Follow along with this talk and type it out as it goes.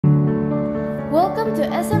Welcome to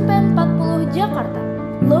SMPN 40 Jakarta,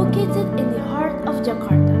 located in the heart of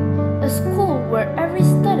Jakarta, a school where every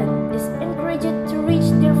student is encouraged to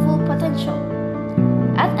reach their full potential.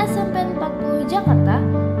 At SMPN 40 Jakarta,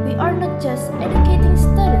 we are not just educating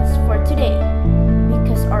students for today,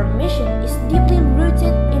 because our mission is deeply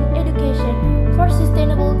rooted in education for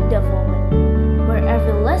sustainable development, where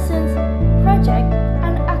every lesson, project,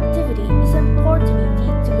 and activity is an opportunity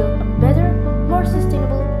to build a better, more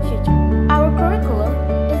sustainable future. Our curriculum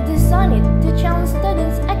is designed to challenge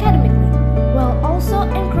students academically, while also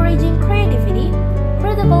encouraging creativity,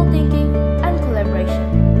 critical thinking, and collaboration.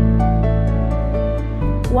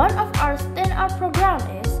 One of our stand-out programs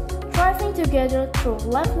is Thriving Together Through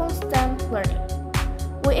Lifelong STEM Learning.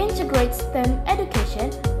 We integrate STEM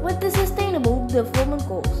education with the Sustainable Development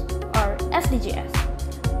Goals, or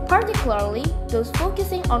SDGs, particularly those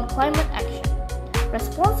focusing on climate action,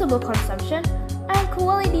 responsible consumption, and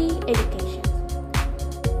quality education.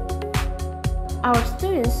 Our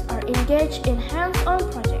students are engaged in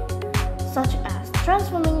hands-on projects, such as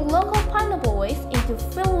transforming local pineapple waste into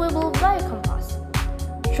fillable biocompost.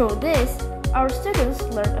 Through this, our students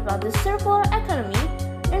learn about the circular economy,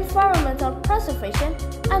 environmental preservation,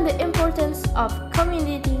 and the importance of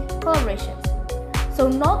community collaborations. So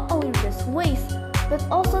not only reduce waste, but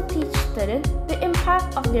also teach students the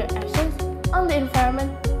impact of their actions on the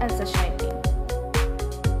environment and society.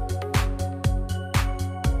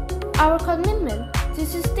 Our commitment to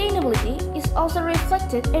sustainability is also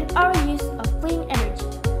reflected in our use of clean energy.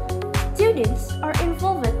 Students are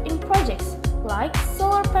involved in projects like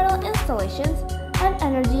solar panel installations and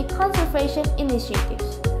energy conservation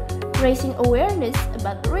initiatives, raising awareness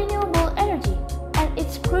about renewable energy and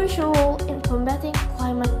its crucial role in combating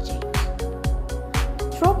climate change.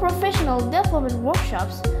 Through professional development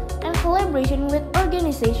workshops and collaboration with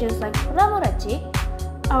organizations like Ramu Racik,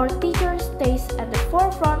 our teacher stays at the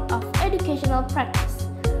forefront of educational practice,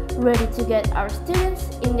 ready to guide our students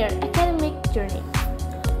in their academic journey.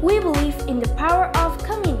 We believe in the power of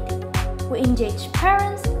community. We engage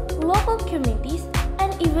parents, local communities,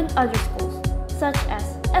 and even other schools, such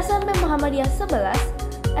as SMP Muhammadiyah 11,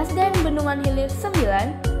 SDN Bendungan Hilir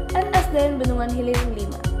 9, and SDN Bendungan Hilir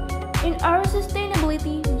 5. In our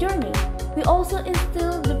sustainability journey, we also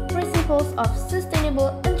instill the principles of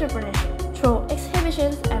sustainable entrepreneurship. Through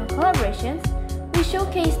exhibitions and collaborations, we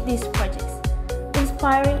showcase these projects,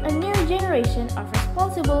 inspiring a new generation of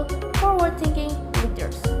responsible, forward-thinking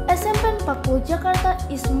leaders. SMPN 40 Jakarta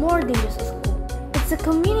is more than just a school. It's a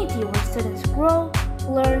community where students grow,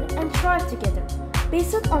 learn, and thrive together,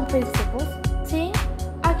 based on principles, think,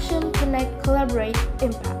 action, connect, collaborate,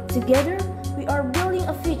 impact. Together, we are building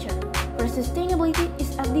a future where sustainability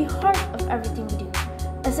is at the heart of everything we do.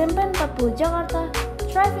 SMPN 40 Jakarta,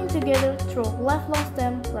 thriving together through lifelong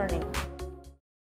STEM learning.